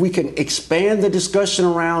 If we can expand the discussion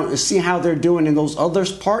around and see how they're doing in those other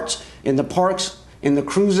parts, in the parks, in the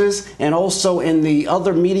cruises, and also in the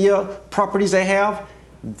other media properties they have,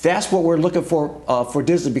 that's what we're looking for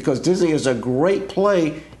Disney, because Disney is a great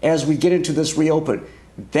play as we get into this reopen.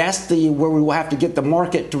 That's where we will have to get the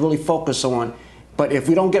market to really focus on. But if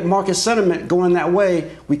we don't get market sentiment going that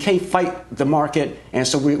way, we can't fight the market. And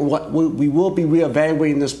so we will be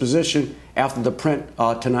reevaluating this position after the print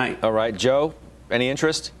tonight. All right, Joe, any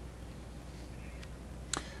interest?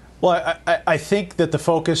 Well, I think that the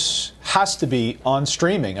focus has to be on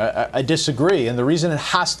streaming. I disagree. And the reason it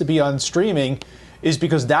has to be on streaming is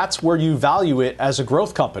because that's where you value it as a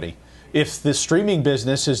growth company. If the streaming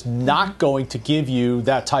business is not going to give you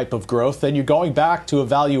that type of growth, then you're going back to a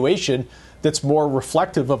valuation that's more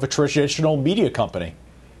reflective of a traditional media company.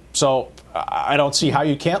 So I don't see how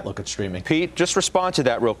you can't look at streaming. Pete, just respond to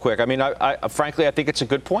that real quick. I mean, frankly, I think it's a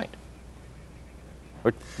good point.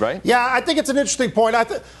 Right? Yeah, I think it's an interesting point. I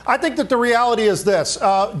think that the reality is this.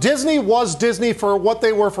 Disney was Disney for what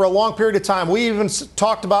they were for a long period of time. We even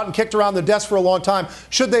talked about and kicked around the desk for a long time.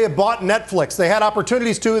 Should they have bought Netflix? They had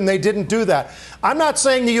opportunities to, and they didn't do that. I'm not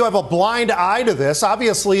saying that you have a blind eye to this.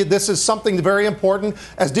 Obviously, this is something very important.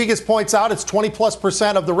 As Degas points out, it's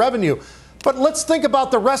 20+% of the revenue. But let's think about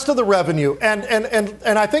the rest of the revenue. And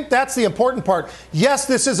I think that's the important part. Yes,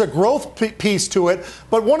 this is a growth piece to it.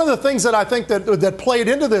 But one of the things that I think that played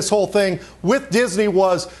into this whole thing with Disney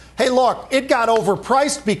was, hey, look, it got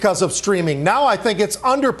overpriced because of streaming. Now I think it's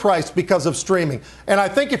underpriced because of streaming. And I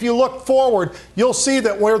think if you look forward, you'll see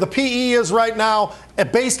that where the PE is right now,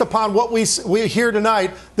 based upon what we hear tonight,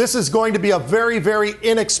 this is going to be a very, very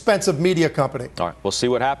inexpensive media company. All right, we'll see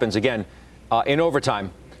what happens. Again, in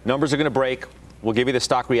overtime. Numbers are going to break. We'll give you the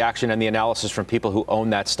stock reaction and the analysis from people who own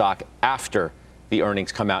that stock after the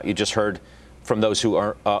earnings come out. You just heard from those who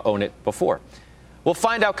own it before. We'll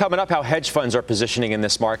find out coming up how hedge funds are positioning in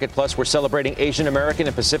this market. Plus, we're celebrating Asian American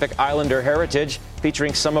and Pacific Islander heritage,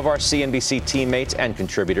 featuring some of our CNBC teammates and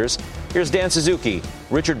contributors. Here's Dan Suzuki,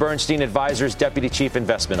 Richard Bernstein Advisors Deputy Chief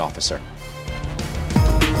Investment Officer.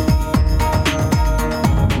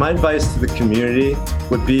 My advice to the community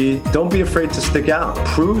would be, don't be afraid to stick out.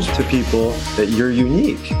 Prove to people that you're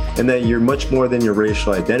unique and that you're much more than your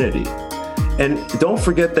racial identity. And don't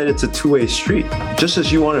forget that it's a two-way street. Just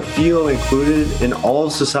as you want to feel included in all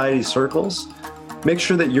of society's circles, make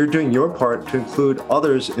sure that you're doing your part to include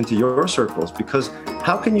others into your circles, because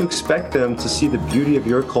how can you expect them to see the beauty of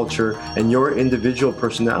your culture and your individual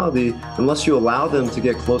personality unless you allow them to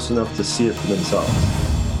get close enough to see it for themselves?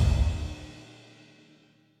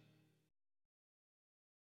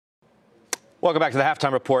 Welcome back to the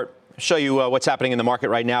Halftime Report. I'll show you what's happening in the market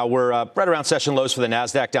right now. We're right around session lows for the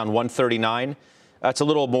NASDAQ, down 139. That's a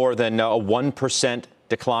little more than a 1%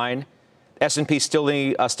 decline. S&P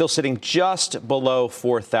still sitting just below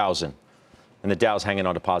 4,000. And the Dow's hanging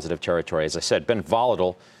on to positive territory. As I said, been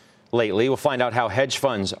volatile lately. We'll find out how hedge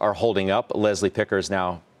funds are holding up. Leslie Picker is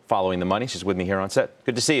now following the money. She's with me here on set.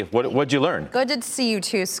 Good to see you. What'd you learn? Good to see you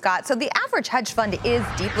too, Scott. So the average hedge fund is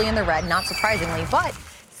deeply in the red, not surprisingly, but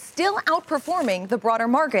still outperforming the broader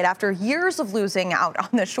market after years of losing out on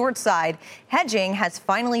the short side. Hedging has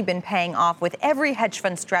finally been paying off, with every hedge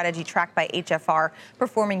fund strategy tracked by HFR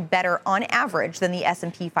performing better on average than the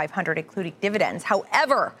S&P 500, including dividends.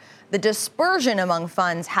 However, the dispersion among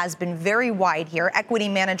funds has been very wide here. Equity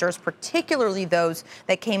managers, particularly those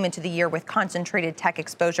that came into the year with concentrated tech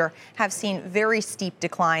exposure, have seen very steep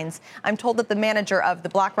declines. I'm told that the manager of the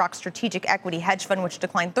BlackRock Strategic Equity Hedge Fund, which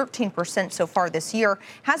declined 13% so far this year,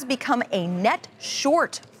 has become a net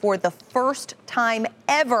short for the first time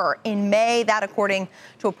ever in May. That, according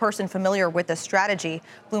to a person familiar with the strategy.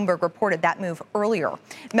 Bloomberg reported that move earlier.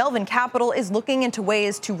 Melvin Capital is looking into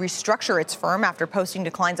ways to restructure its firm after posting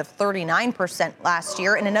declines of 39% last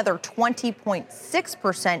year and another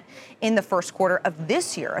 20.6% in the first quarter of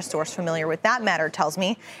this year, a source familiar with that matter tells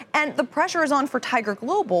me. And the pressure is on for Tiger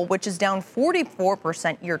Global, which is down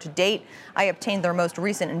 44% year to date. I obtained their most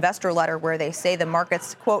recent investor letter where they say the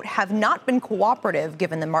markets, quote, have not been cooperative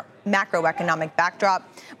given the the macroeconomic backdrop,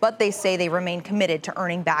 but they say they remain committed to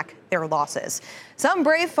earning back their losses. Some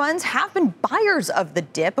brave funds have been buyers of the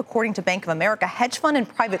dip. According to Bank of America, hedge fund and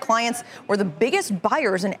private clients were the biggest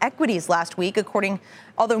buyers in equities last week,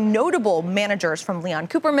 although notable managers from Leon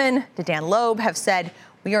Cooperman to Dan Loeb have said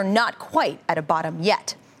we are not quite at a bottom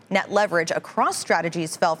yet. Net leverage across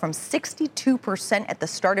strategies fell from 62% at the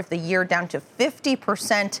start of the year down to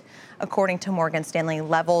 50%, according to Morgan Stanley,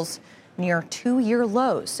 levels near 2-year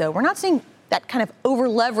lows. So we're not seeing that kind of over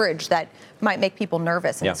leverage that might make people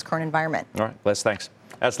nervous in this current environment. All right, Les, thanks.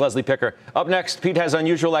 That's Leslie Picker. Up next, Pete has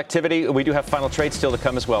unusual activity. We do have final trades still to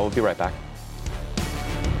come as well. We'll be right back.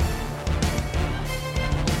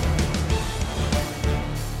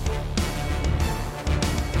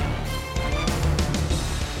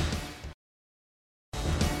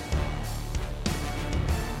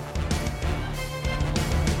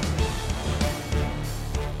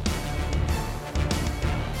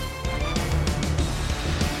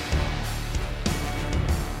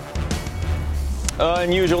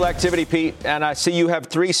 Unusual activity, Pete, and I see you have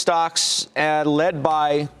 3 stocks led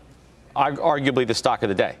by arguably the stock of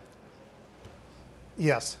the day.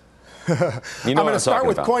 Yes. You know I'm going to start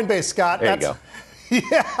with Coinbase, Scott. There you go.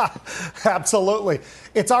 Yeah, absolutely.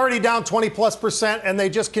 It's already down 20+%, and they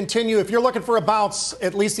just continue. If you're looking for a bounce,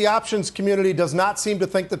 at least the options community does not seem to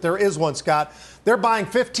think that there is one, Scott. They're buying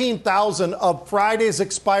 15,000 of Friday's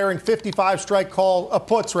expiring 55 strike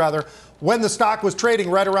puts, when the stock was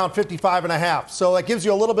trading right around 55.5. So that gives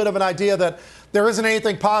you a little bit of an idea that there isn't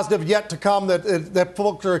anything positive yet to come that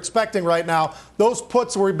folks are expecting right now. Those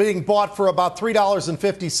puts were being bought for about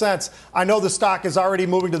 $3.50. I know the stock is already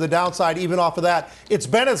moving to the downside even off of that. It's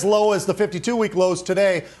been as low as the 52-week lows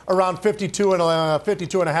today, around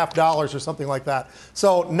 $52.50 or something like that.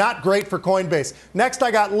 So not great for Coinbase. Next,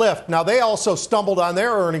 I got Lyft. Now, they also stumbled on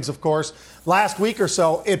their earnings, of course. Last week or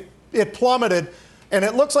so, it plummeted. And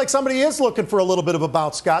it looks like somebody is looking for a little bit of a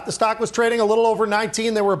bounce, Scott. The stock was trading a little over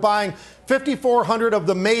 19. They were buying 5,400 of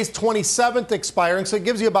the May 27th expiring, so it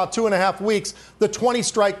gives you about 2.5 weeks. The 20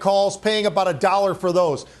 strike calls paying about $1 for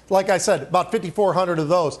those. Like I said, about 5,400 of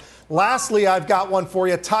those. Lastly, I've got one for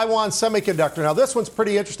you, Taiwan Semiconductor. Now, this one's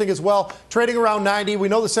pretty interesting as well. Trading around 90. We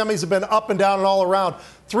know the semis have been up and down and all around.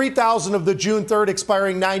 3,000 of the June 3rd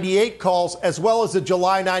expiring 98 calls, as well as the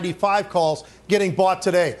July 95 calls getting bought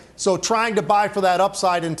today. So trying to buy for that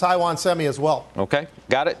upside in Taiwan Semi as well. Okay,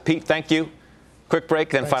 got it. Pete, thank you. Quick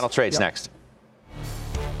break, then final trades next.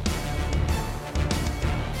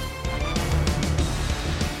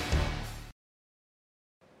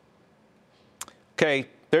 Okay,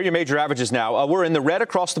 there are your major averages now. We're in the red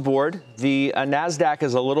across the board. The NASDAQ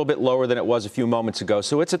is a little bit lower than it was a few moments ago,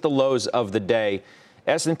 so it's at the lows of the day.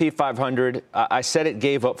 S&P 500, I said it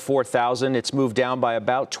gave up 4,000. It's moved down by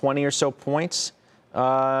about 20 or so points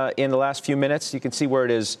in the last few minutes. You can see where it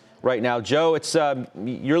is right now. Joe, it's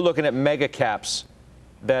you're looking at mega caps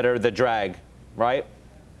that are the drag, right?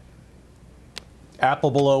 Apple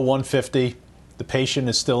below 150. The patient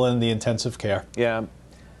is still in the intensive care. Yeah.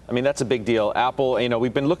 I mean, that's a big deal. Apple,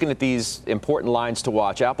 we've been looking at these important lines to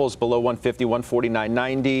watch. Apple's below 150,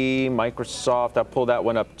 149.90. Microsoft, I pulled that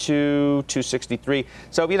one up to 263.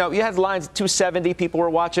 So, you had lines at 270 people were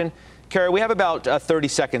watching. Carrie, we have about 30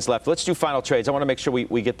 seconds left. Let's do final trades. I want to make sure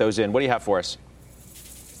we get those in. What do you have for us?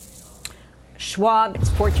 Schwab, it's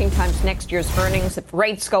 14 times next year's earnings. If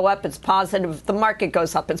rates go up, it's positive. If the market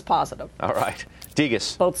goes up, it's positive. All right.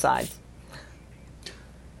 Degas. Both sides.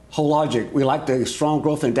 Hologic, we like the strong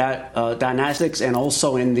growth in diagnostics and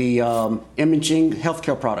also in the imaging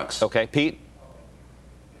healthcare products. Okay, Pete?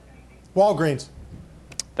 Walgreens.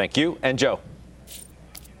 Thank you. And Joe?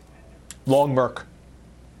 Long Merck.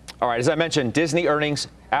 All right, as I mentioned, Disney earnings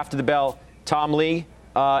after the bell. Tom Lee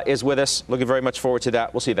is with us. Looking very much forward to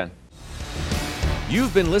that. We'll see you then.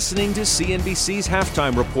 You've been listening to CNBC's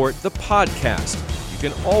Halftime Report, the podcast. You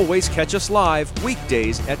can always catch us live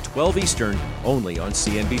weekdays at 12 Eastern, only on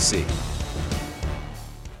CNBC.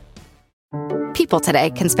 People today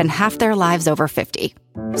can spend half their lives over 50.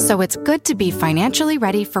 So it's good to be financially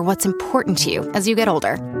ready for what's important to you as you get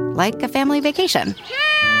older, like a family vacation.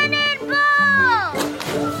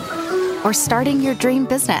 Or starting your dream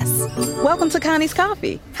business. Welcome to Connie's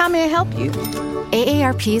Coffee. How may I help you?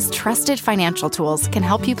 AARP's trusted financial tools can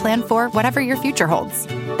help you plan for whatever your future holds.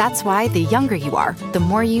 That's why the younger you are, the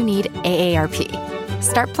more you need AARP.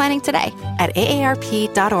 Start planning today at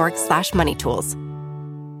aarp.org/moneytools.